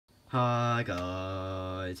Hi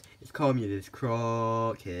guys, it's Communist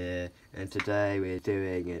Croc here, and today we're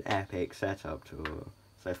doing an epic setup tour.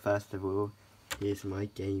 So first of all, here's my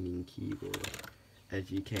gaming keyboard. As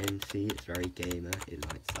you can see, it's very gamer, it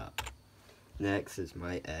lights up. Next is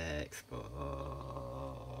my Xbox,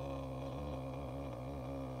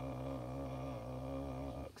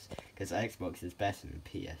 because Xbox is better than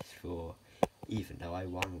PS4, even though I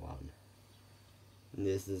won one. And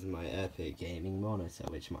this is my epic gaming monitor,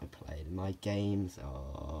 which I play my games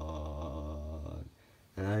on.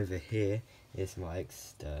 And over here is my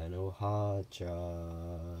external hard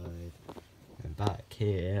drive. And back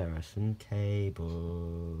here are some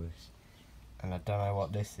cables. And I don't know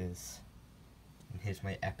what this is. And here's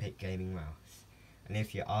my epic gaming mouse. And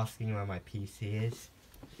if you're asking where my PC is,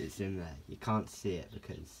 it's in there. You can't see it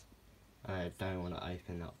because I don't want to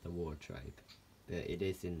open up the wardrobe. But it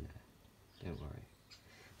is in there. Don't worry.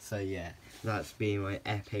 So yeah, that's been my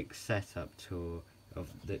epic setup tour of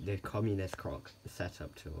the Communist Croc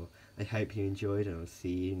setup tour. I hope you enjoyed and I'll see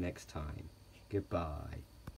you next time. Goodbye.